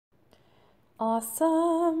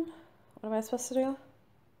Awesome. What am I supposed to do?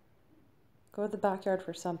 Go to the backyard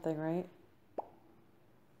for something, right?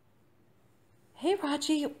 Hey,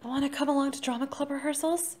 Raji, want to come along to drama club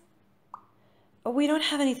rehearsals? We don't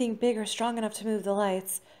have anything big or strong enough to move the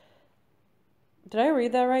lights. Did I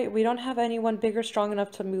read that right? We don't have anyone big or strong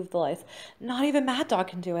enough to move the lights. Not even Mad Dog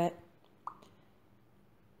can do it.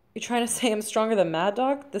 You trying to say I'm stronger than Mad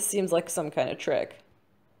Dog? This seems like some kind of trick.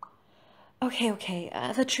 Okay.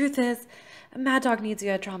 The truth is, Mad Dog needs you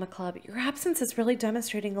at drama club. Your absence is really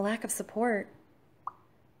demonstrating a lack of support.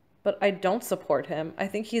 But I don't support him. I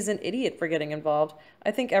think he's an idiot for getting involved.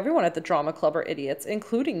 I think everyone at the drama club are idiots,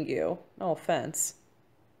 including you. No offense.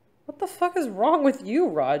 What the fuck is wrong with you,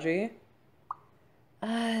 Raji?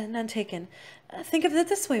 None taken. Think of it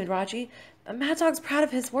this way, Raji. Mad Dog's proud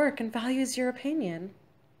of his work and values your opinion.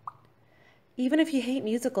 Even if you hate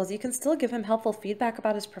musicals, you can still give him helpful feedback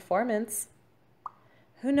about his performance.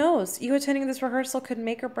 Who knows? You attending this rehearsal could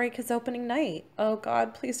make or break his opening night. Oh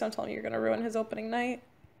God, please don't tell me you're gonna ruin his opening night.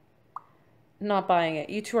 Not buying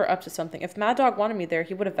it. You two are up to something. If Mad Dog wanted me there,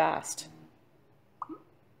 he would have asked.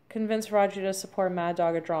 Convince Raji to support Mad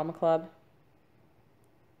Dog at drama club.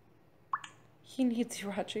 He needs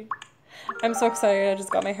you, Raji. I'm so excited. I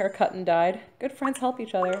just got my hair cut and dyed. Good friends help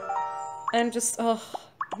each other. And just, ugh.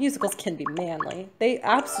 Musicals can be manly. They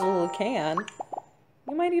absolutely can.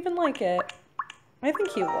 You might even like it. I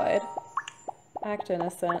think you would. Act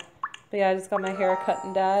innocent. But yeah, I just got my hair cut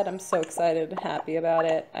and dyed. I'm so excited and happy about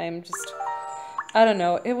it. I'm just... I don't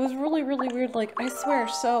know. It was really, really weird. Like, I swear.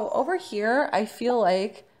 So, over here, I feel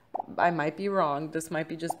like... I might be wrong. This might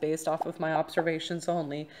be just based off of my observations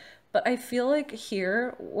only. But I feel like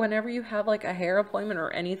here, whenever you have, like, a hair appointment or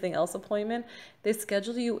anything else appointment, they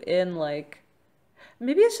schedule you in, like...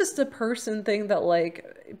 Maybe it's just a person thing that,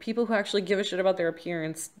 like, people who actually give a shit about their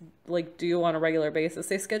appearance, like, do on a regular basis.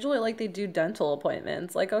 They schedule it like they do dental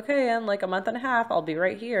appointments. Like, okay, in, like, a month and a half, I'll be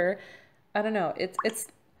right here. I don't know. It's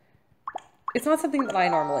not something that I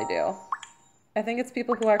normally do. I think it's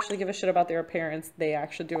people who actually give a shit about their appearance. They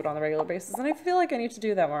actually do it on a regular basis. And I feel like I need to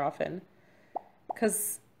do that more often.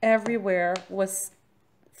 Because everywhere was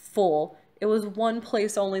full. It was one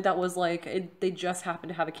place only that was like, they just happened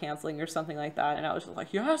to have a canceling or something like that. And I was just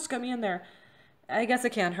like, yes, get me in there. I guess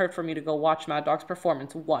it can't hurt for me to go watch Mad Dog's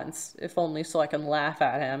performance once. If only so I can laugh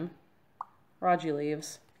at him. Raji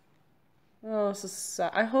leaves. Oh, this is sad.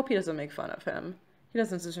 I hope he doesn't make fun of him. He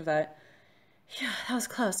doesn't deserve that. Yeah, that was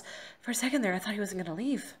close. For a second there, I thought he wasn't going to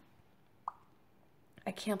leave.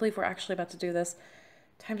 I can't believe we're actually about to do this.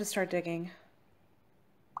 Time to start digging.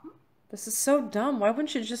 This is so dumb. Why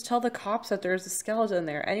wouldn't you just tell the cops that there's a skeleton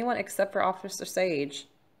there? Anyone except for Officer Sage.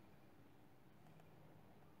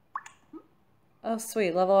 Oh,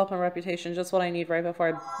 sweet. Level up my reputation. Just what I need right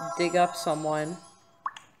before I dig up someone.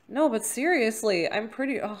 No, but seriously, I'm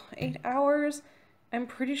pretty... Oh, 8 hours? I'm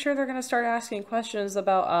pretty sure they're going to start asking questions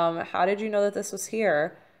about, how did you know that this was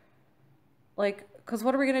here? Like, because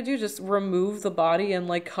what are we going to do? Just remove the body and,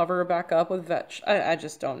 like, cover it back up with vetch? I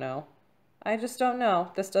just don't know. I just don't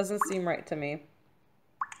know. This doesn't seem right to me.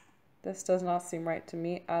 This does not seem right to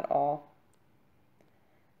me at all.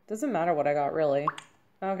 Doesn't matter what I got, really.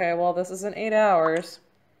 Okay, well, this is in 8 hours.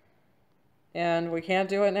 And we can't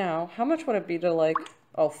do it now. How much would it be to, like...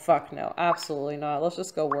 Oh, fuck no. Absolutely not. Let's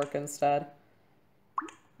just go work instead.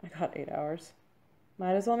 I got 8 hours.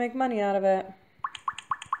 Might as well make money out of it.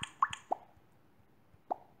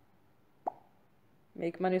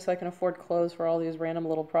 Make money so I can afford clothes for all these random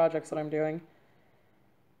little projects that I'm doing.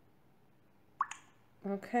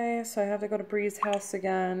 Okay, so I have to go to Bree's house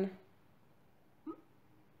again.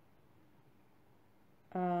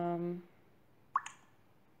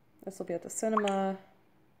 This will be at the cinema.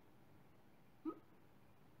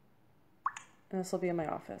 And this will be in my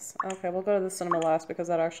office. Okay, we'll go to the cinema last because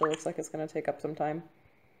that actually looks like it's going to take up some time.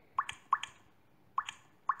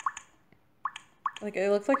 Like,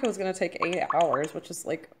 it looked like it was going to take 8 hours, which is,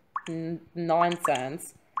 like,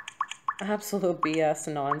 nonsense. Absolute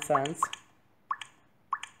BS nonsense.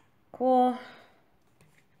 Cool.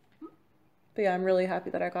 But yeah, I'm really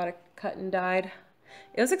happy that I got it cut and dyed.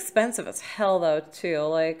 It was expensive as hell, though, too.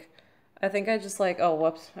 Like, I think I just, like, oh,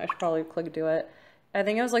 whoops. I should probably click do it. I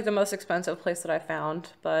think it was, like, the most expensive place that I found.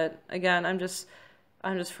 But, again, I'm just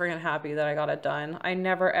freaking happy that I got it done. I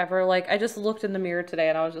never ever, like, I just looked in the mirror today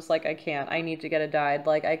and I was just like, I can't. I need to get it dyed.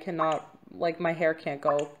 Like, I cannot, like, my hair can't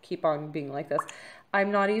keep on being like this.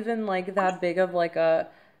 I'm not even, like, that big of, like, a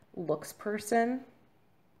looks person.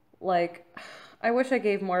 Like, I wish I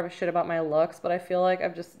gave more of a shit about my looks, but I feel like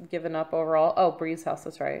I've just given up overall. Oh, Bree's house,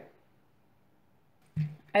 that's right.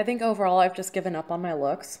 I think overall I've just given up on my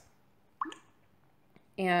looks.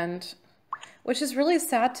 And which is really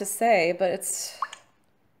sad to say, but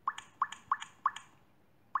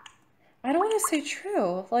I don't want to say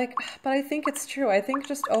true, like, but I think it's true. I think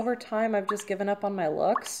just over time, I've just given up on my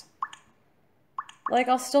looks. Like,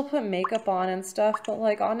 I'll still put makeup on and stuff, but,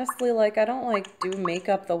 like, honestly, like, I don't, like, do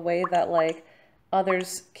makeup the way that, like,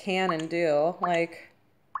 others can and do. Like,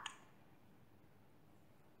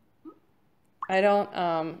 I don't,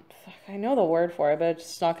 I know the word for it, but it's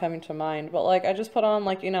just not coming to mind. But, like, I just put on,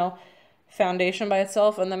 like, you know, foundation by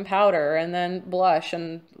itself and then powder and then blush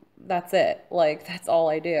and that's it. Like, that's all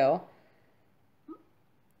I do.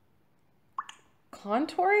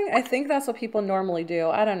 Contouring? I think that's what people normally do.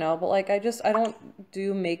 I don't know, but like I don't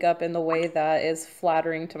do makeup in the way that is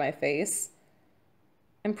flattering to my face.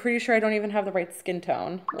 I'm pretty sure I don't even have the right skin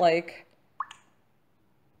tone. Like,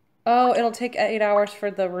 oh, it'll take 8 hours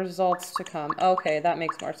for the results to come. Okay, that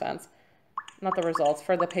makes more sense. Not the results,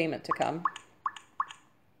 for the payment to come.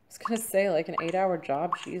 I was gonna say like an 8-hour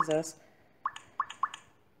job, Jesus.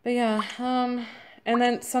 But yeah, and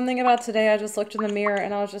then something about today, I just looked in the mirror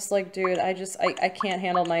and I was just like, dude, I can't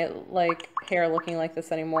handle my, like, hair looking like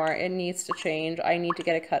this anymore. It needs to change. I need to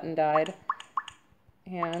get it cut and dyed.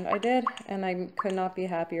 And I did, and I could not be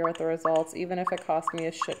happier with the results. Even if it cost me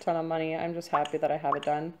a shit ton of money, I'm just happy that I have it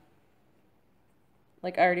done.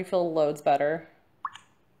 Like, I already feel loads better.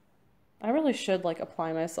 I really should, like,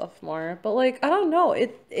 apply myself more. But, like, I don't know.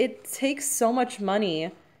 It takes so much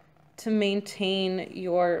money to maintain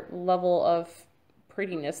your level of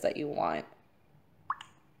prettiness that you want.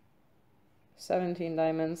 17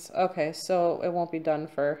 diamonds. Okay, so it won't be done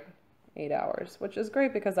for 8 hours, which is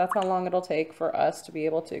great because that's how long it'll take for us to be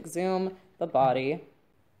able to exhume the body.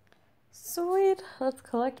 Sweet, let's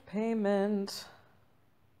collect payment.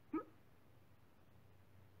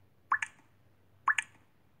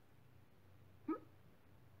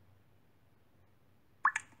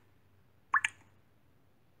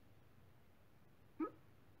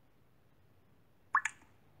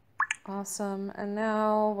 Awesome, and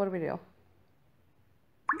now what do we do?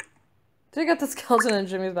 Did I get the skeleton in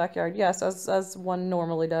Jimmy's backyard? Yes, as one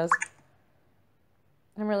normally does.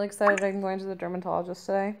 I'm really excited I'm going to the dermatologist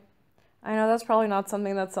today. I know that's probably not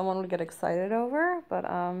something that someone would get excited over, but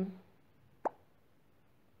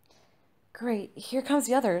great, here comes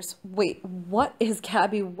the others. Wait, what is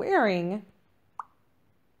Gabby wearing?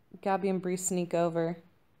 Gabby and Bree sneak over.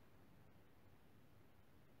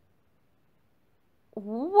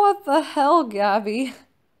 What the hell, Gabby?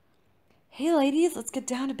 Hey ladies, let's get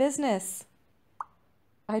down to business.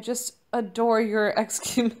 I just adore your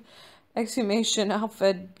exhumation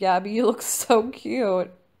outfit, Gabby. You look so cute.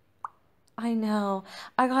 I know.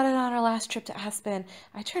 I got it on our last trip to Aspen.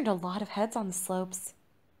 I turned a lot of heads on the slopes.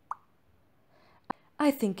 I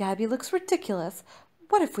think Gabby looks ridiculous.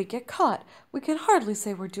 What if we get caught? We can hardly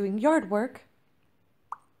say we're doing yard work.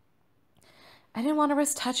 I didn't want to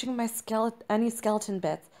risk touching my any skeleton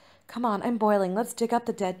bits. Come on, I'm boiling. Let's dig up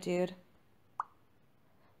the dead dude.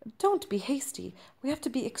 Don't be hasty. We have to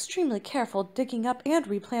be extremely careful digging up and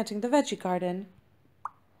replanting the veggie garden.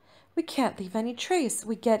 We can't leave any trace.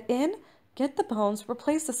 We get in, get the bones,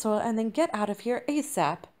 replace the soil, and then get out of here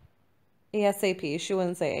ASAP. ASAP. She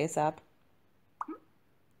wouldn't say ASAP.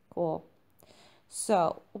 Cool.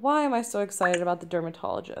 So, why am I so excited about the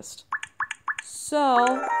dermatologist?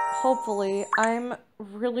 So, hopefully, I'm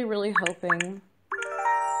really, really hoping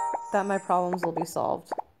that my problems will be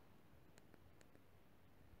solved.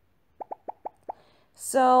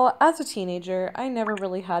 So, as a teenager, I never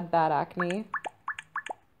really had bad acne.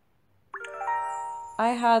 I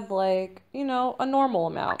had, like, you know, a normal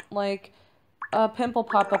amount. Like, a pimple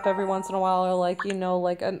pop up every once in a while, or, like, you know,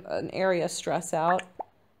 like an area stress out.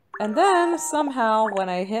 And then, somehow, when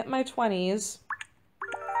I hit my 20s,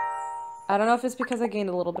 I don't know if it's because I gained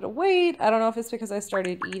a little bit of weight, I don't know if it's because I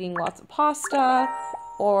started eating lots of pasta,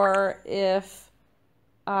 or if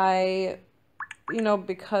I, you know,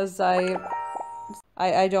 because I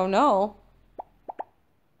don't know.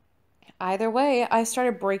 Either way, I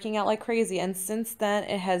started breaking out like crazy, and since then,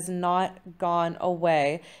 it has not gone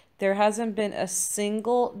away. There hasn't been a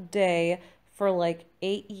single day for like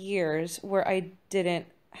 8 years where I didn't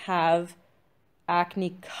have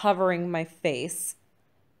acne covering my face.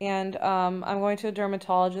 And I'm going to a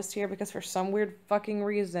dermatologist here because for some weird fucking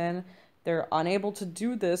reason, they're unable to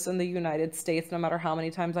do this in the United States, no matter how many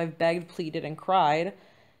times I've begged, pleaded, and cried.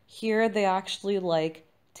 Here, they actually, like,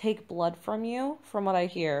 take blood from you, from what I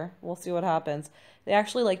hear. We'll see what happens. They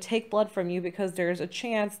actually, like, take blood from you because there's a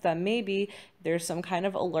chance that maybe there's some kind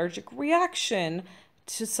of allergic reaction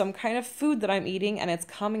to some kind of food that I'm eating, and it's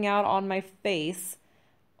coming out on my face.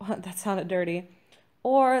 That sounded dirty.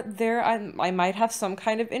 Or I might have some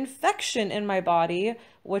kind of infection in my body,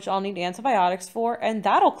 which I'll need antibiotics for, and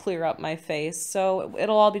that'll clear up my face. So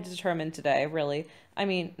it'll all be determined today, really. I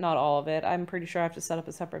mean, not all of it. I'm pretty sure I have to set up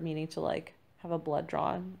a separate meeting to, like, have a blood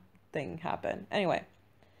drawn thing happen. Anyway,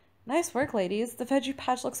 nice work, ladies. The veggie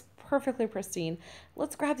patch looks perfectly pristine.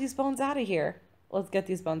 Let's grab these bones out of here. Let's get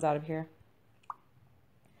these bones out of here.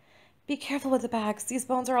 Be careful with the bags. These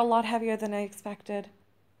bones are a lot heavier than I expected.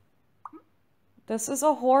 This is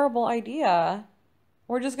a horrible idea.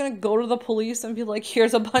 We're just gonna go to the police and be like,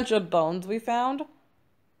 here's a bunch of bones we found.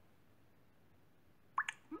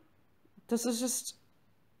 This is just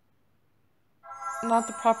not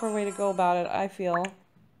the proper way to go about it, I feel.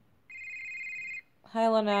 Hi,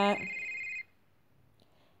 Lynette.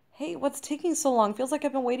 Hey, what's taking so long? Feels like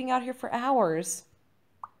I've been waiting out here for hours.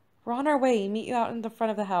 We're on our way. Meet you out in the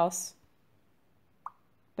front of the house.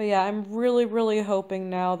 But yeah, I'm really, really hoping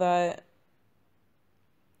now that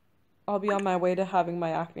I'll be on my way to having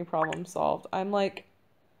my acne problem solved. I'm like...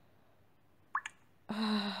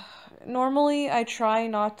 normally, I try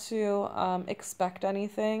not to expect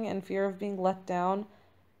anything in fear of being let down.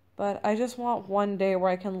 But I just want one day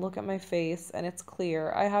where I can look at my face and it's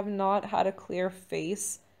clear. I have not had a clear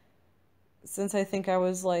face since I think I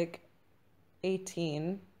was like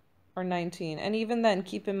 18 or 19. And even then,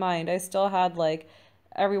 keep in mind, I still had like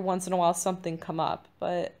every once in a while something come up.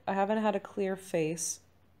 But I haven't had a clear face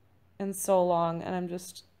in so long. And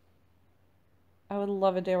I would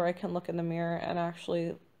love a day where I can look in the mirror and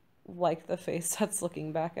actually like the face that's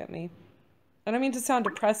looking back at me. I don't mean to sound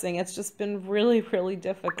depressing, it's just been really, really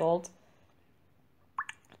difficult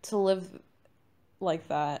to live like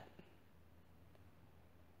that.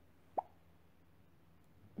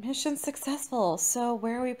 Mission successful. So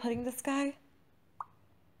where are we putting this guy?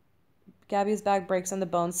 Gabby's bag breaks and the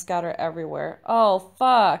bones scatter everywhere. Oh,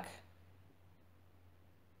 fuck.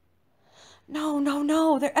 No, no,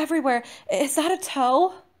 no, they're everywhere. Is that a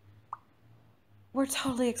toe? We're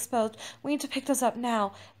totally exposed. We need to pick those up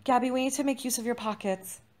now. Gabby, we need to make use of your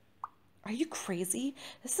pockets. Are you crazy?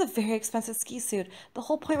 This is a very expensive ski suit. The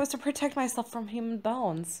whole point was to protect myself from human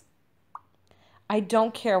bones. I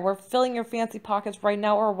don't care. We're filling your fancy pockets right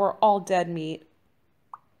now or we're all dead meat.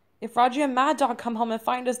 If Raji and Mad Dog come home and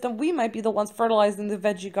find us, then we might be the ones fertilizing the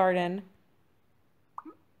veggie garden.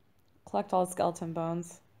 Collect all the skeleton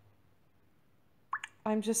bones.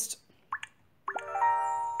 I'm just...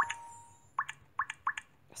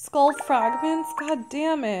 Skull fragments? God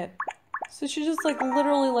damn it. So she just like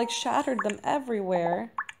literally like shattered them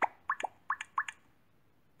everywhere.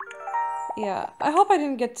 Yeah, I hope I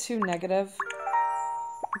didn't get too negative.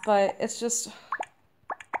 But it's just...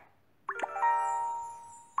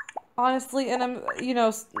 honestly, and I'm, you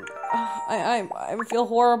know, I feel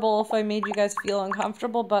horrible if I made you guys feel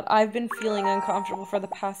uncomfortable, but I've been feeling uncomfortable for the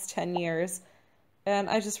past 10 years. And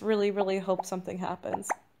I just really, really hope something happens.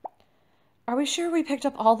 Are we sure we picked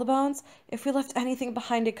up all the bones? If we left anything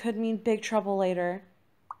behind, it could mean big trouble later.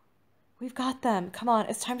 We've got them. Come on,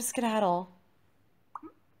 it's time to skedaddle.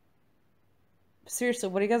 Seriously,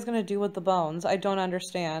 what are you guys gonna do with the bones? I don't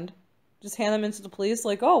understand. Just hand them into the police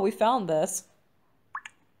like, oh, we found this.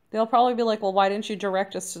 They'll probably be like, well, why didn't you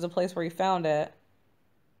direct us to the place where you found it?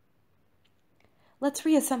 Let's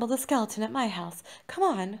reassemble the skeleton at my house. Come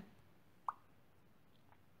on.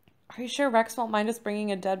 Are you sure Rex won't mind us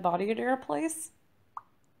bringing a dead body to your place?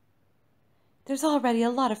 There's already a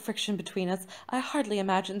lot of friction between us. I hardly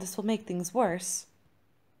imagine this will make things worse.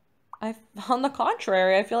 On the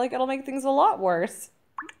contrary, I feel like it'll make things a lot worse.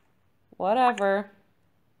 Whatever.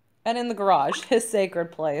 And in the garage, his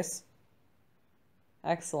sacred place.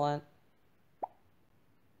 Excellent.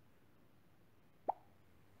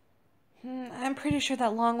 I'm pretty sure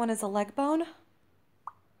that long one is a leg bone.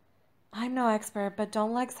 I'm no expert, but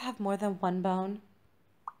don't legs have more than one bone?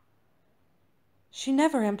 She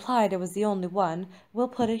never implied it was the only one. We'll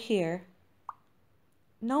put it here.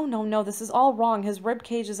 No, no, no, this is all wrong. His rib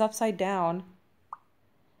cage is upside down.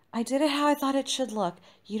 I did it how I thought it should look.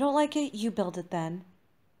 You don't like it? You build it then.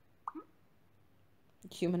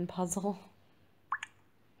 Human puzzle.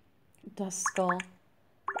 Dust skull.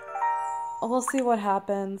 We'll see what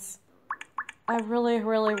happens. I really,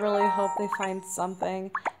 really, really hope they find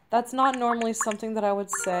something. That's not normally something that I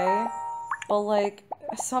would say, but like,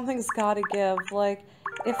 something's gotta give. Like,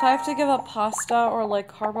 if I have to give up pasta or like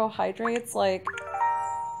carbohydrates, like,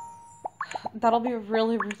 that'll be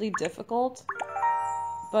really, really difficult.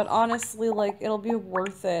 But honestly, like, it'll be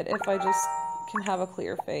worth it if I just can have a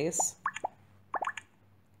clear face.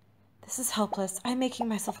 This is hopeless. I'm making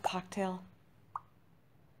myself a cocktail.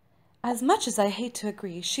 As much as I hate to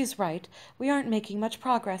agree, she's right. We aren't making much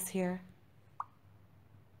progress here.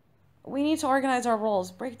 We need to organize our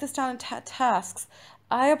roles. Break this down into tasks.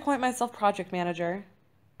 I appoint myself project manager.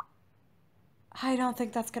 I don't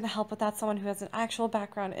think that's going to help without someone who has an actual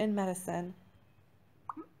background in medicine.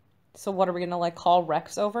 So what are we going to, like, call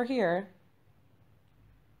Rex over here?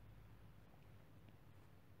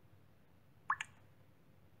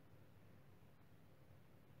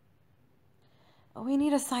 We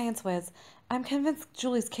need a science whiz. I'm convinced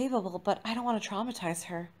Julie's capable, but I don't want to traumatize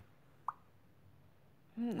her.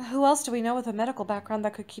 Who else do we know with a medical background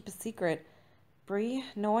that could keep a secret? Bree?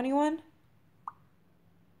 Know anyone?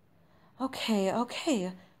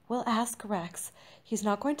 Okay. We'll ask Rex. He's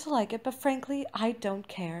not going to like it, but frankly, I don't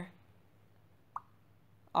care.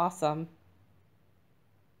 Awesome.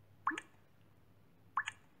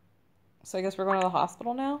 So I guess we're going to the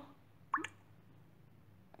hospital now?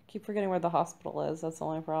 I keep forgetting where the hospital is. That's the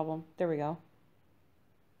only problem. There we go.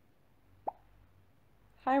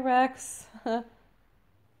 Hi, Rex.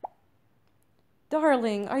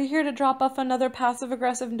 Darling, are you here to drop off another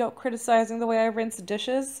passive-aggressive note criticizing the way I rinse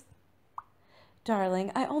dishes?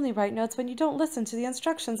 Darling, I only write notes when you don't listen to the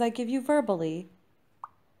instructions I give you verbally.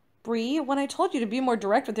 Bree, when I told you to be more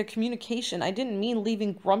direct with your communication, I didn't mean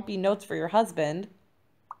leaving grumpy notes for your husband.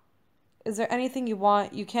 Is there anything you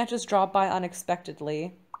want? You can't just drop by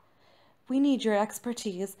unexpectedly. We need your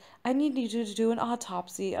expertise. I need you to do an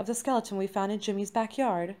autopsy of the skeleton we found in Jimmy's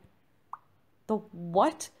backyard. The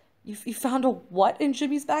what? You found a what in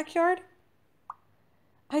Jimmy's backyard?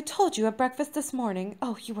 I told you at breakfast this morning.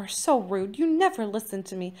 Oh, you are so rude. You never listened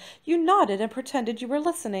to me. You nodded and pretended you were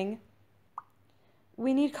listening.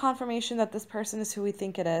 We need confirmation that this person is who we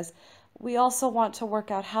think it is. We also want to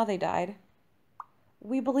work out how they died.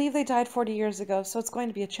 We believe they died 40 years ago, so it's going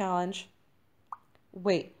to be a challenge.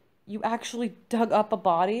 Wait, you actually dug up a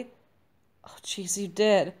body? Oh, jeez, you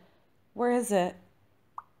did. Where is it?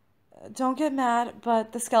 Don't get mad,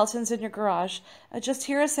 but the skeleton's in your garage. Just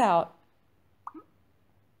hear us out.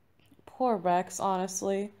 Poor Rex,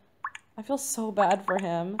 honestly. I feel so bad for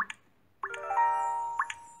him.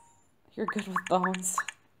 You're good with bones.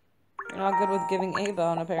 You're not good with giving a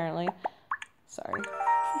bone, apparently. Sorry.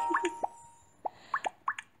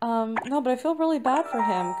 No, but I feel really bad for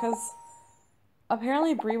him, because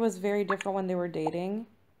apparently Bree was very different when they were dating.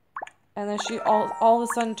 And then she all of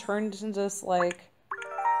a sudden turned into this, like,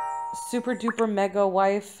 super duper mega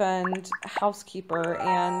wife and housekeeper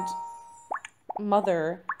and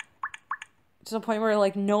mother to the point where,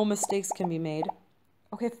 like, no mistakes can be made.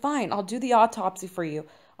 Okay, fine. I'll do the autopsy for you.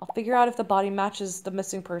 I'll figure out if the body matches the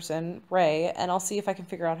missing person, Ray, and I'll see if I can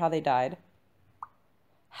figure out how they died.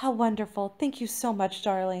 How wonderful. Thank you so much,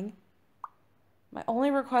 darling. My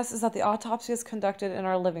only request is that the autopsy is conducted in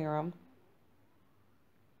our living room.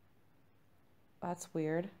 That's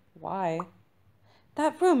weird. Why?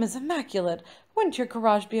 That room is immaculate. Wouldn't your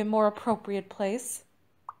garage be a more appropriate place?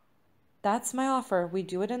 That's my offer. We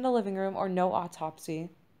do it in the living room or no autopsy.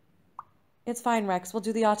 It's fine, Rex. We'll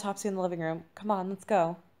do the autopsy in the living room. Come on, let's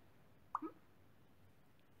go.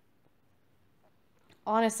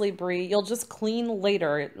 Honestly, Bree, you'll just clean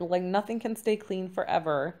later. Like, nothing can stay clean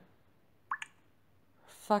forever.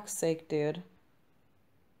 For fuck's sake, dude.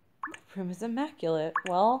 The room is immaculate.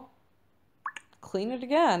 Well, clean it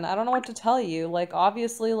again. I don't know what to tell you. Like,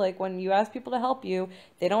 obviously, like, when you ask people to help you,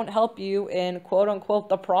 they don't help you in quote-unquote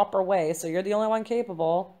the proper way, so you're the only one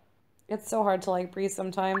capable. It's so hard to like Bree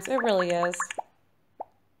sometimes. It really is.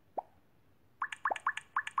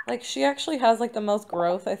 Like, she actually has, like, the most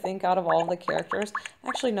growth, I think, out of all of the characters.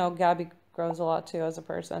 Actually, no, Gabby grows a lot, too, as a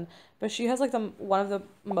person. But she has, like, one of the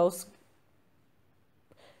most...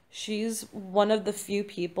 She's one of the few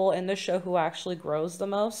people in the show who actually grows the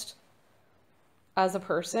most as a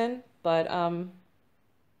person. But,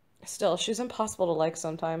 still, she's impossible to like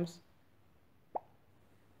sometimes.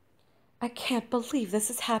 I can't believe this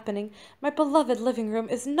is happening. My beloved living room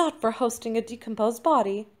is not for hosting a decomposed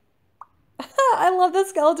body. I love the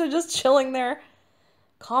skeleton just chilling there.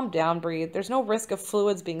 Calm down, Bree. There's no risk of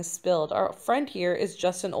fluids being spilled. Our friend here is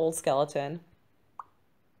just an old skeleton.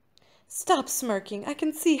 Stop smirking. I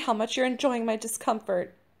can see how much you're enjoying my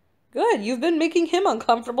discomfort. Good. You've been making him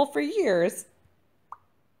uncomfortable for years.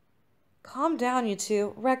 Calm down, you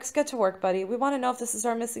two. Rex, get to work, buddy. We want to know if this is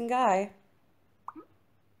our missing guy.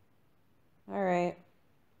 Alright.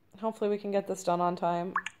 Hopefully we can get this done on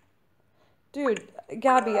time. Dude,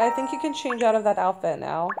 Gabby, I think you can change out of that outfit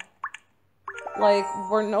now. Like,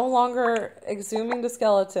 we're no longer exhuming the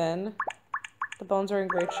skeleton. The bones are in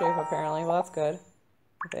great shape, apparently. Well, that's good,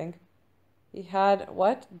 I think. He had,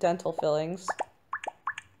 what? Dental fillings.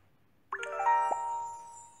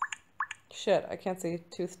 Shit, I can't see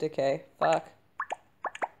tooth decay. Fuck.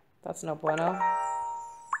 That's no bueno.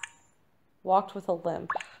 Walked with a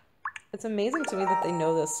limp. It's amazing to me that they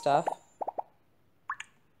know this stuff.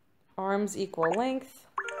 Arms equal length.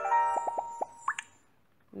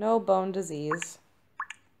 No bone disease.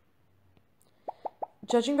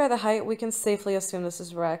 Judging by the height, we can safely assume this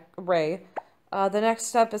is Ray. The next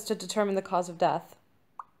step is to determine the cause of death.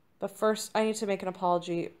 But first, I need to make an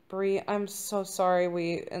apology. Bree, I'm so sorry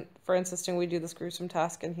for insisting we do this gruesome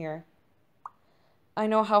task in here. I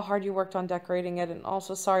know how hard you worked on decorating it, and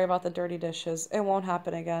also sorry about the dirty dishes. It won't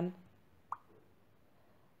happen again.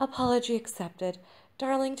 Apology accepted.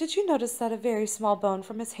 Darling, did you notice that a very small bone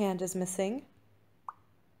from his hand is missing?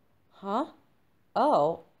 Huh?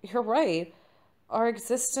 Oh, you're right. Our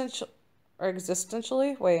existentially?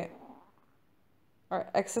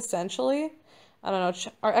 I don't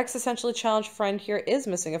know. Our existentially challenged friend here is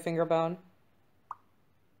missing a finger bone.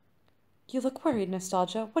 You look worried,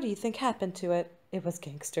 Nostalgia. What do you think happened to it? It was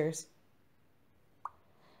gangsters.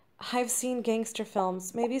 I've seen gangster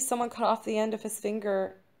films. Maybe someone cut off the end of his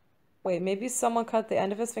finger. Wait, maybe someone cut the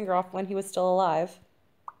end of his finger off when he was still alive.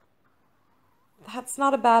 That's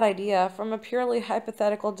not a bad idea. From a purely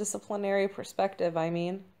hypothetical disciplinary perspective, I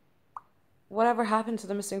mean. Whatever happened to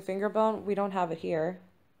the missing finger bone, we don't have it here.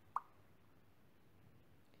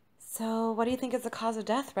 So, what do you think is the cause of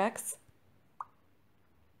death, Rex?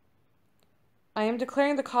 I am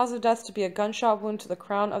declaring the cause of death to be a gunshot wound to the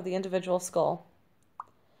crown of the individual skull.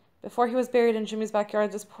 Before he was buried in Jimmy's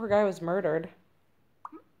backyard, this poor guy was murdered.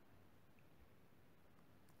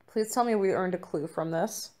 Please tell me we earned a clue from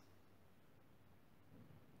this.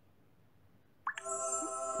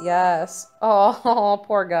 Yes. Oh,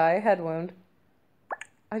 poor guy. Head wound.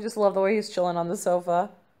 I just love the way he's chilling on the sofa.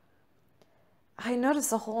 I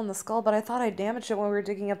noticed a hole in the skull, but I thought I damaged it when we were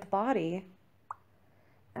digging up the body.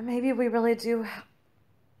 And maybe we really do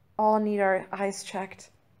all need our eyes checked.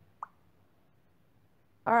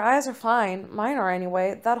 Our eyes are fine. Mine are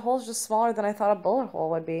anyway. That hole's just smaller than I thought a bullet hole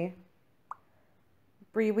would be.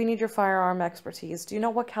 Bree, we need your firearm expertise. Do you know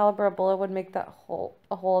what caliber of bullet would make that hole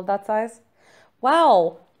a hole of that size?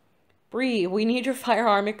 Wow! Bree, we need your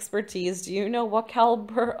firearm expertise. Do you know what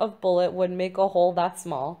caliber of bullet would make a hole that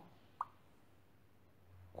small?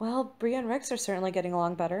 Well, Bree and Rex are certainly getting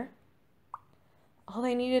along better. All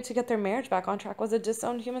they needed to get their marriage back on track was a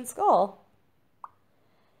disowned human skull.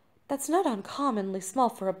 That's not uncommonly small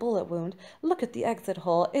for a bullet wound. Look at the exit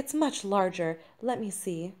hole. It's much larger. Let me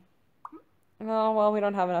see. Oh, well, we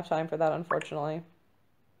don't have enough time for that, unfortunately.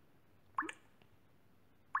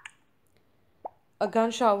 A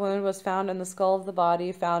gunshot wound was found in the skull of the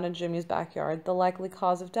body found in Jimmy's backyard. The likely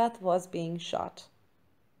cause of death was being shot.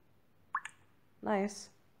 Nice.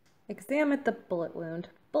 Examine the bullet wound.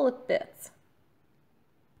 Bullet bits.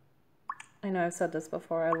 I know I've said this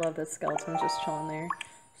before. I love this skeleton just chilling there.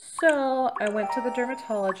 So, I went to the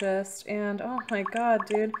dermatologist and oh my god,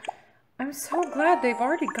 dude. I'm so glad they've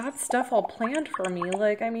already got stuff all planned for me.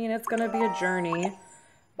 Like, I mean, it's gonna be a journey.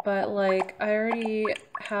 But, like, I already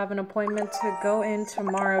have an appointment to go in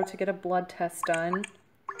tomorrow to get a blood test done.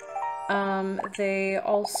 They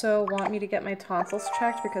also want me to get my tonsils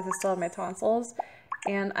checked because I still have my tonsils.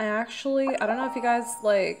 And I don't know if you guys,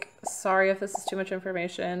 like, sorry if this is too much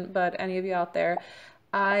information, but any of you out there,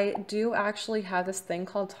 I do actually have this thing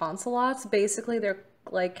called tonsillots. Basically, they're,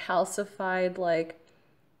 like, calcified, like,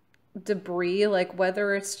 debris, like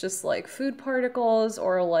whether it's just like food particles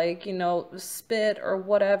or like, you know, spit or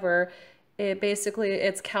whatever.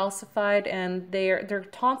 It's calcified and they're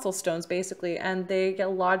tonsil stones basically, and they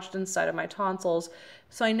get lodged inside of my tonsils.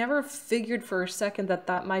 So I never figured for a second that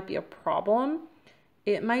that might be a problem.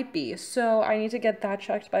 It might be. So I need to get that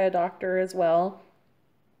checked by a doctor as well.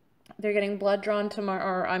 They're getting blood drawn tomorrow,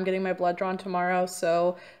 or I'm getting my blood drawn tomorrow,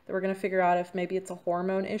 so we're going to figure out if maybe it's a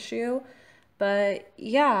hormone issue. But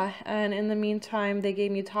yeah, and in the meantime, they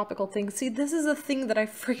gave me topical things. See, this is a thing that I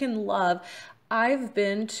freaking love. I've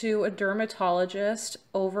been to a dermatologist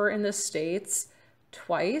over in the States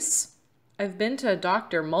twice. I've been to a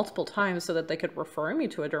doctor multiple times so that they could refer me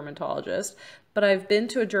to a dermatologist. But I've been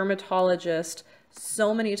to a dermatologist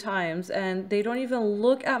so many times and they don't even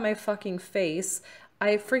look at my fucking face.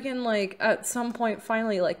 I freaking, like, at some point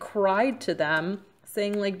finally, like, cried to them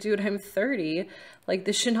saying, like, dude, I'm 30. Like,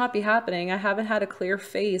 this should not be happening. I haven't had a clear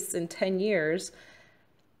face in 10 years.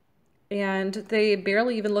 And they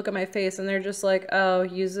barely even look at my face and they're just like, oh,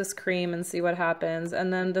 use this cream and see what happens.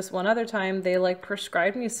 And then this one other time, they, like,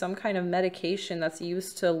 prescribed me some kind of medication that's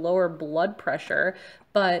used to lower blood pressure.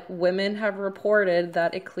 But women have reported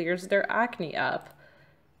that it clears their acne up.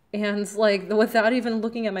 And, like, without even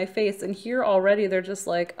looking at my face. And here already, they're just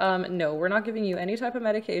like, no, we're not giving you any type of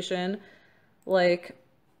medication. Like,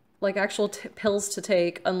 like actual pills to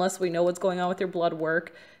take unless we know what's going on with your blood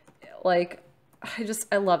work. Like,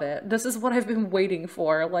 I love it. This is what I've been waiting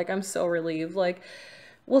for. Like, I'm so relieved. Like,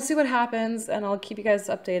 we'll see what happens, and I'll keep you guys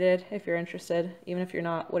updated if you're interested. Even if you're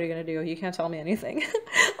not, what are you gonna do? You can't tell me anything.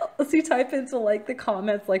 Unless you type into, like, the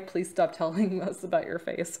comments, like, please stop telling us about your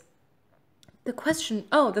face. The question,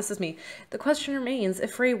 oh, this is me. The question remains,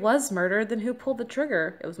 if Ray was murdered, then who pulled the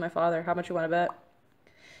trigger? It was my father. How much you want to bet?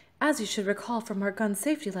 As you should recall from our gun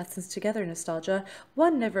safety lessons together, Nostalgia,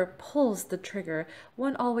 one never pulls the trigger,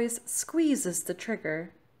 one always squeezes the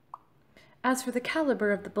trigger. As for the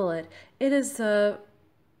caliber of the bullet, it is a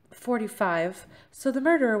 45, so the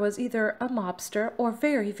murderer was either a mobster or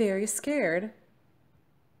very, very scared.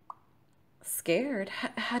 Scared?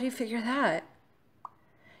 How do you figure that?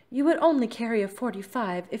 You would only carry a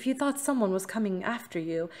 45 if you thought someone was coming after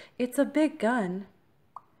you. It's a big gun.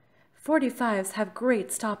 45s have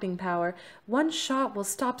great stopping power. One shot will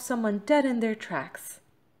stop someone dead in their tracks.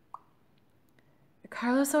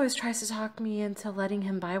 Carlos always tries to talk me into letting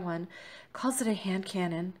him buy one. Calls it a hand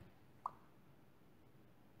cannon.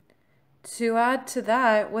 To add to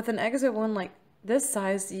that, with an exit wound like this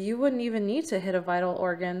size, you wouldn't even need to hit a vital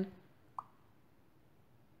organ.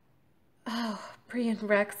 Oh, Bree and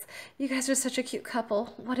Rex, you guys are such a cute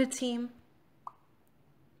couple. What a team.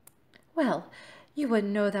 Well, you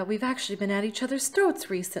wouldn't know that we've actually been at each other's throats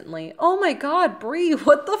recently. Oh my god, Bree,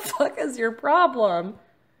 what the fuck is your problem?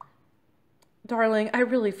 Darling, I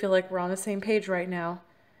really feel like we're on the same page right now.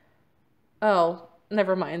 Oh,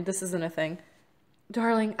 never mind, this isn't a thing.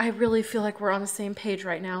 Darling, I really feel like we're on the same page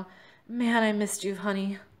right now. Man, I missed you,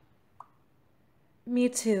 honey. Me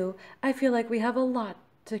too. I feel like we have a lot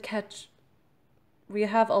to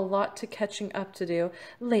catching up to do.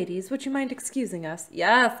 Ladies, would you mind excusing us?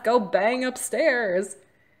 Yes, go bang upstairs.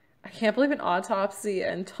 I can't believe an autopsy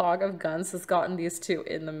and talk of guns has gotten these two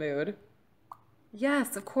in the mood.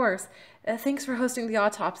 Yes, of course. Thanks for hosting the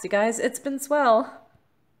autopsy, guys. It's been swell.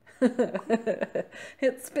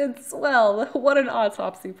 It's been swell. What an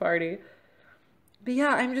autopsy party. But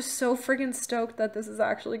yeah, I'm just so friggin' stoked that this is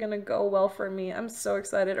actually gonna go well for me. I'm so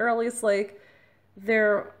excited. Or at least, like,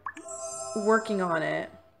 they're working on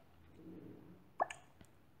it.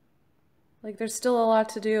 Like, there's still a lot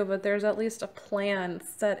to do, but there's at least a plan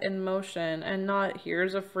set in motion, and not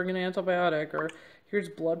here's a friggin' antibiotic or here's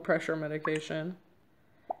blood pressure medication.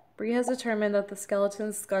 Bree has determined that the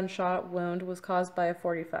skeleton's gunshot wound was caused by a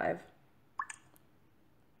 45.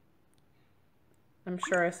 I'm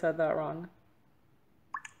sure I said that wrong.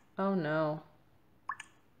 Oh no.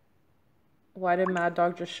 Why did Mad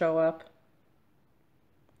Dog just show up?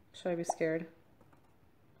 Should I be scared?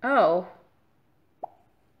 Oh.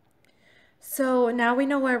 So now we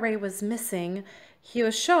know why Ray was missing. He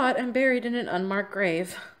was shot and buried in an unmarked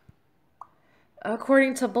grave.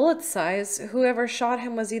 According to bullet size, whoever shot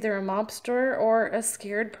him was either a mobster or a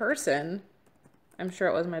scared person. I'm sure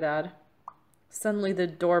it was my dad. Suddenly the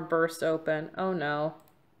door burst open. Oh no.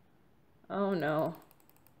 Oh no.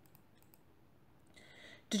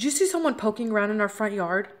 Did you see someone poking around in our front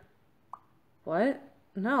yard? What?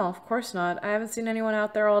 No, of course not. I haven't seen anyone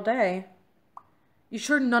out there all day. You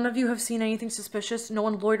sure none of you have seen anything suspicious? No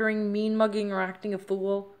one loitering, mean mugging, or acting a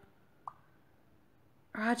fool?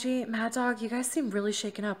 Raji, Mad Dog, you guys seem really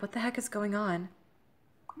shaken up. What the heck is going on?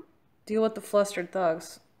 Deal with the flustered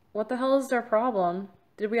thugs. What the hell is their problem?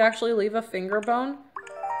 Did we actually leave a finger bone?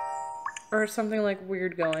 Or something like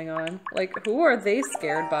weird going on? Like, who are they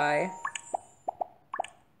scared by?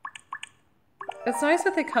 It's nice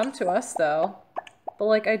that they come to us, though. But,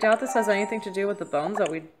 like, I doubt this has anything to do with the bones that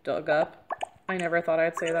we dug up. I never thought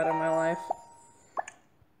I'd say that in my life.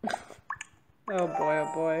 Oh boy,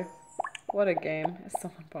 oh boy. What a game. Is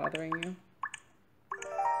someone bothering you?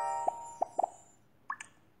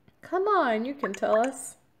 Come on, you can tell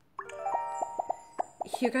us.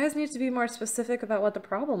 You guys need to be more specific about what the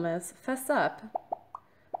problem is. Fess up.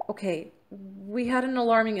 Okay, we had an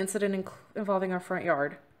alarming incident involving our front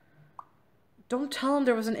yard. Don't tell him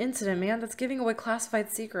there was an incident, man. That's giving away classified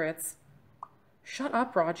secrets. Shut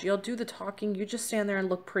up, Raji. I'll do the talking. You just stand there and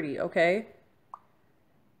look pretty, okay?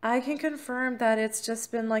 I can confirm that it's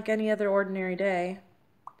just been like any other ordinary day.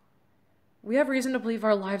 We have reason to believe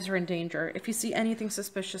our lives are in danger. If you see anything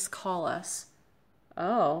suspicious, call us.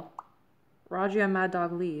 Oh. Raji and Mad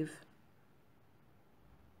Dog leave.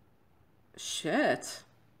 Shit.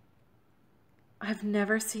 I've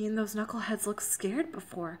never seen those knuckleheads look scared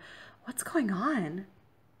before. What's going on?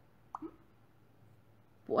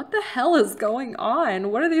 What the hell is going on?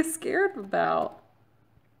 What are they scared about?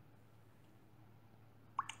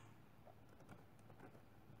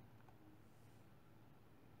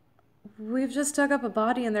 We've just dug up a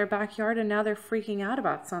body in their backyard and now they're freaking out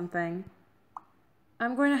about something.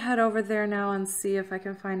 I'm going to head over there now and see if I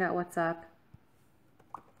can find out what's up.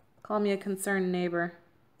 Call me a concerned neighbor.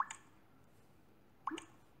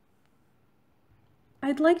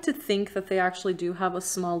 I'd like to think that they actually do have a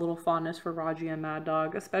small little fondness for Raji and Mad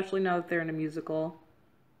Dog, especially now that they're in a musical.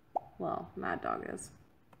 Well, Mad Dog is.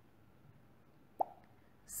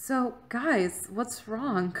 So, guys, what's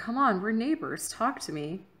wrong? Come on, we're neighbors. Talk to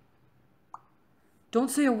me. Don't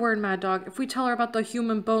say a word, Mad Dog. If we tell her about the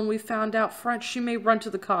human bone we found out front, she may run to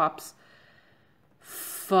the cops.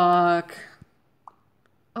 Fuck.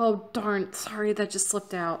 Oh, darn. Sorry, that just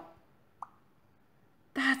slipped out.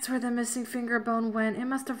 That's where the missing finger bone went. It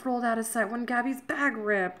must have rolled out of sight when Gabby's bag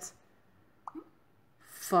ripped.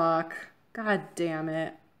 Fuck. God damn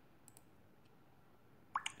it.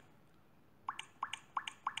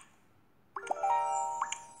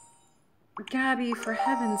 Gabby, for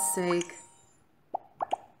heaven's sake.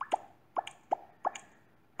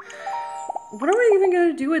 What are we even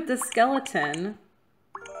gonna do with this skeleton?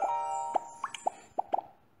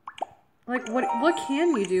 Like, what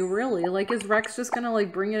can you do, really? Like, is Rex just gonna,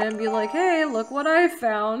 like, bring it in and be like, hey, look what I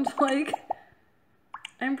found? Like,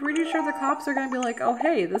 I'm pretty sure the cops are gonna be like, oh,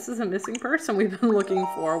 hey, this is a missing person we've been looking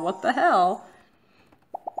for. What the hell?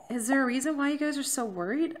 Is there a reason why you guys are so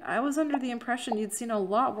worried? I was under the impression you'd seen a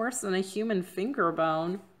lot worse than a human finger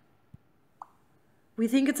bone. We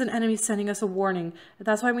think it's an enemy sending us a warning.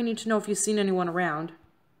 That's why we need to know if you've seen anyone around.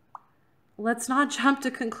 Let's not jump to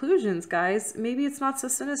conclusions, guys. Maybe it's not so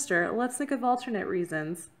sinister. Let's think of alternate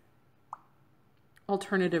reasons.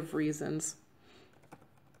 Alternative reasons.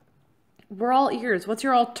 We're all ears. What's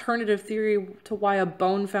your alternative theory to why a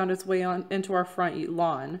bone found its way into our front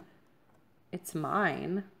lawn? It's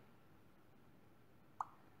mine.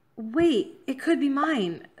 Wait, it could be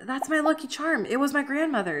mine. That's my lucky charm. It was my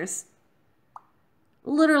grandmother's.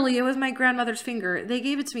 Literally, it was my grandmother's finger. They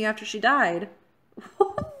gave it to me after she died.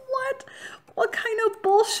 What? What kind of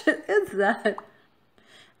bullshit is that?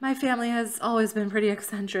 My family has always been pretty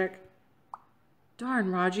eccentric.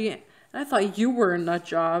 Darn, Raji. I thought you were a nut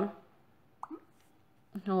job.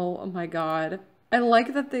 Oh my god. I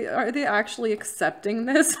like that are they actually accepting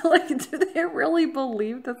this? Like, do they really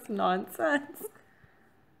believe this nonsense?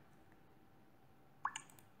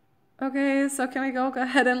 Okay, so can we go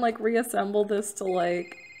ahead and, like, reassemble this to,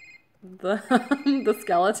 like, the, the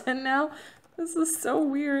skeleton now? This is so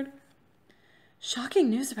weird. Shocking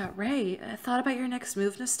news about Ray. I thought about your next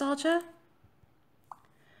move, nostalgia?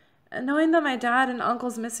 Knowing that my dad and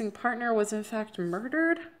uncle's missing partner was in fact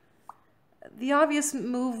murdered, the obvious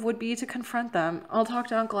move would be to confront them. I'll talk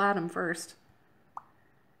to Uncle Adam first.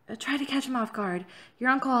 Try to catch him off guard. Your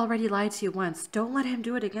uncle already lied to you once. Don't let him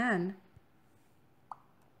do it again.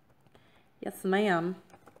 Yes, ma'am.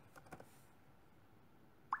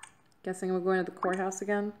 Guessing we're going to the courthouse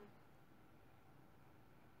again?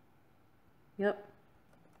 Yep.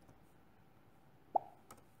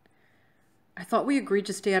 I thought we agreed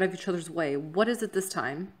to stay out of each other's way. What is it this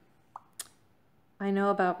time? I know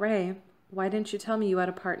about Ray. Why didn't you tell me you had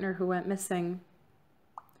a partner who went missing?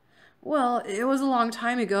 Well, it was a long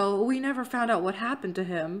time ago. We never found out what happened to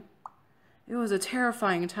him. It was a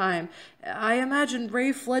terrifying time. I imagine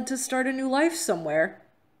Ray fled to start a new life somewhere.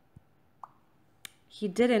 He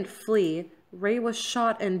didn't flee. Ray was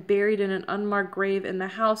shot and buried in an unmarked grave in the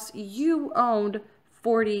house you owned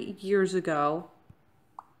 40 years ago.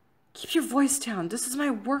 Keep your voice down. This is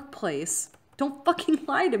my workplace. Don't fucking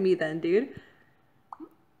lie to me then, dude.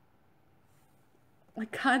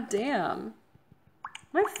 Like, goddamn.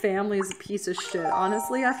 My family is a piece of shit,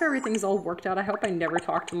 honestly. After everything's all worked out, I hope I never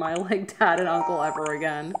talk to my, like, dad and uncle ever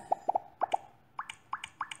again.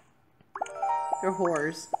 They're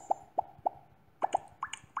whores.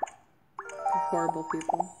 They're horrible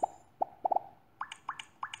people.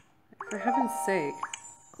 For heaven's sake,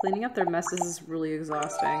 cleaning up their messes is really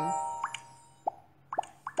exhausting.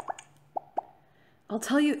 I'll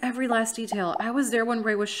tell you every last detail. I was there when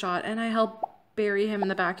Ray was shot, and I helped bury him in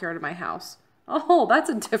the backyard of my house. Oh, that's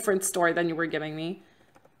a different story than you were giving me.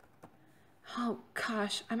 Oh,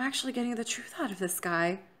 gosh. I'm actually getting the truth out of this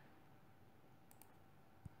guy.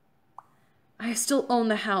 I still own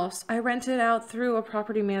the house. I rented it out through a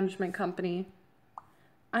property management company.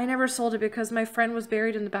 I never sold it because my friend was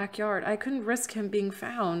buried in the backyard. I couldn't risk him being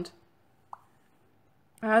found.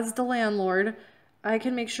 As the landlord, I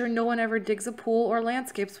can make sure no one ever digs a pool or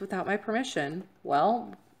landscapes without my permission.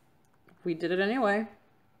 Well, we did it anyway.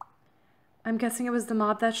 I'm guessing it was the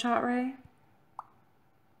mob that shot Ray?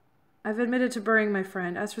 I've admitted to burying my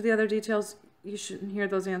friend. As for the other details, you shouldn't hear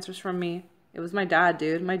those answers from me. It was my dad,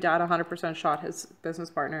 dude. My dad 100% shot his business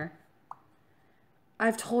partner.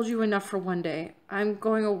 I've told you enough for one day. I'm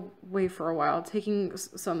going away for a while, taking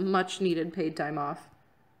some much needed paid time off.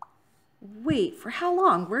 Wait, for how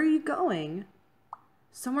long? Where are you going?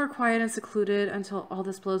 Somewhere quiet and secluded until all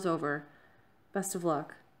this blows over. Best of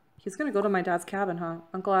luck. He's gonna go to my dad's cabin, huh?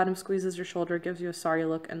 Uncle Adam squeezes your shoulder, gives you a sorry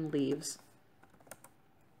look, and leaves.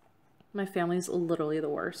 My family's literally the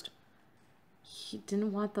worst. He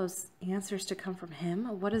didn't want those answers to come from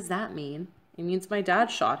him? What does that mean? It means my dad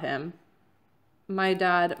shot him. My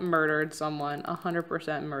dad murdered someone.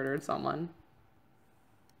 100% murdered someone.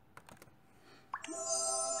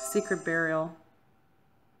 Secret burial.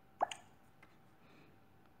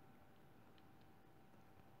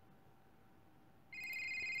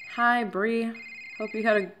 Hi, Bree. Hope you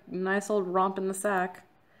had a nice old romp in the sack.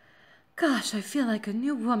 Gosh, I feel like a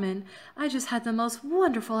new woman. I just had the most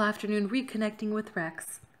wonderful afternoon reconnecting with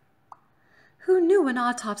Rex. Who knew an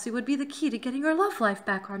autopsy would be the key to getting your love life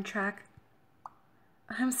back on track?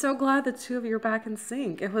 I'm so glad the two of you are back in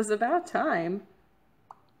sync. It was about time.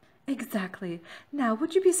 Exactly. Now,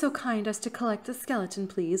 would you be so kind as to collect the skeleton,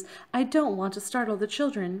 please? I don't want to startle the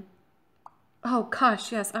children. Oh,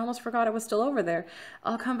 gosh, yes. I almost forgot it was still over there.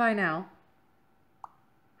 I'll come by now.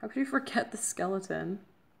 How could you forget the skeleton?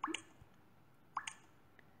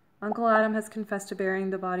 Uncle Adam has confessed to burying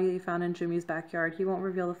the body he found in Jimmy's backyard. He won't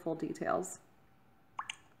reveal the full details.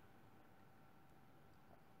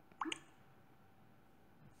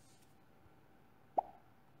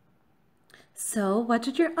 So, what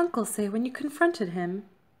did your uncle say when you confronted him?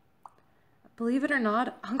 Believe it or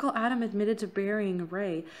not, Uncle Adam admitted to burying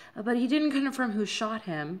Ray, but he didn't confirm who shot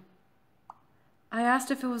him. I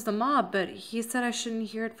asked if it was the mob, but he said I shouldn't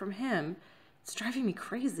hear it from him. It's driving me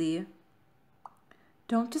crazy.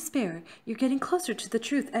 Don't despair. You're getting closer to the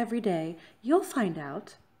truth every day. You'll find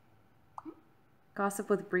out. Gossip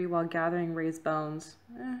with Bree while gathering Ray's bones.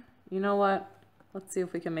 You know what? Let's see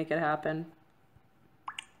if we can make it happen.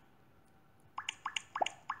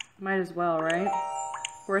 Might as well, right?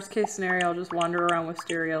 Worst case scenario, I'll just wander around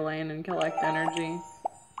Wisteria Lane and collect energy.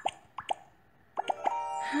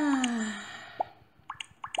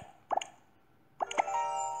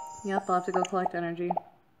 Yep, I'll have to go collect energy.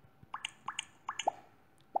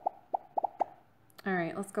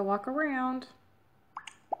 Alright, let's go walk around.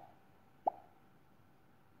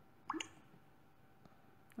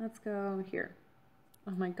 Let's go here.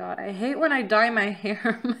 Oh my god, I hate when I dye my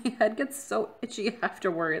hair. My head gets so itchy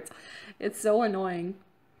afterwards. It's so annoying.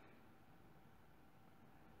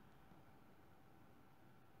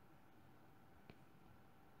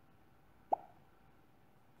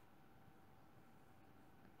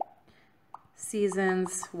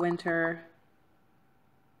 Seasons, winter.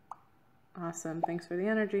 Awesome, thanks for the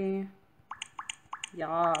energy.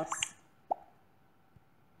 Yas.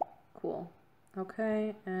 Cool.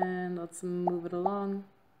 Okay, and let's move it along.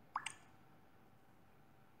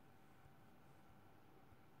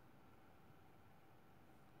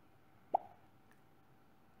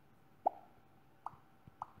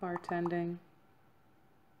 Bartending.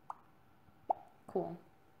 Cool.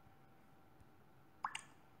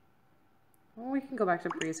 Well, we can go back to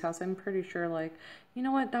Bree's house. I'm pretty sure, like, you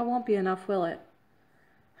know what? That won't be enough, will it?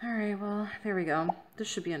 Alright, well, there we go. This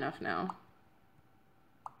should be enough now.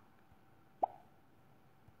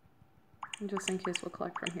 And just in case, we'll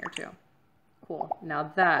collect from here, too. Cool.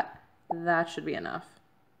 Now that should be enough.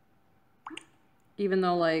 Even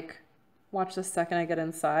though, like, watch the second I get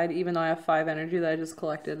inside, even though I have 5 energy that I just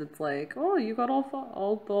collected, it's like, oh, you got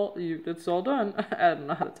it's all done. I don't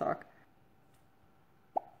know how to talk.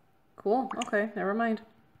 Cool. Okay, never mind.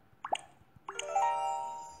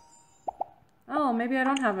 Oh, maybe I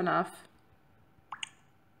don't have enough.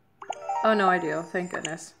 Oh, no, I do. Thank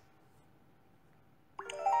goodness.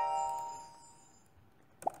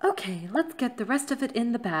 Okay, let's get the rest of it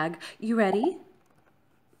in the bag. You ready?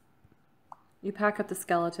 You pack up the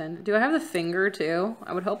skeleton. Do I have the finger, too?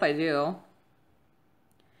 I would hope I do.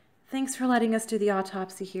 Thanks for letting us do the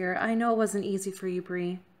autopsy here. I know it wasn't easy for you,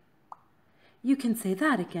 Bree. You can say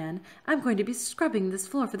that again. I'm going to be scrubbing this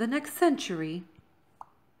floor for the next century.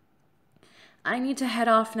 I need to head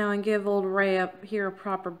off now and give old Ray up here a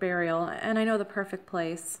proper burial, and I know the perfect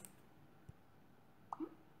place.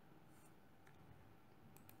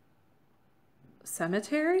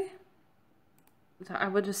 Cemetery? I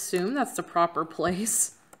would assume that's the proper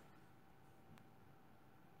place.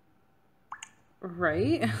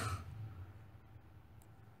 Right?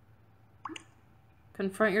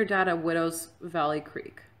 Confront your dad at Widow's Valley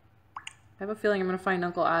Creek. I have a feeling I'm going to find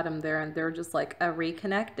Uncle Adam there, and they're just like,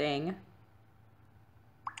 reconnecting.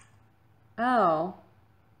 Oh.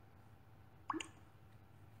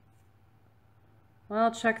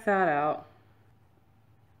 Well, check that out.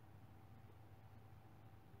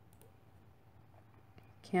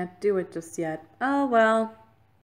 Can't do it just yet. Oh, well.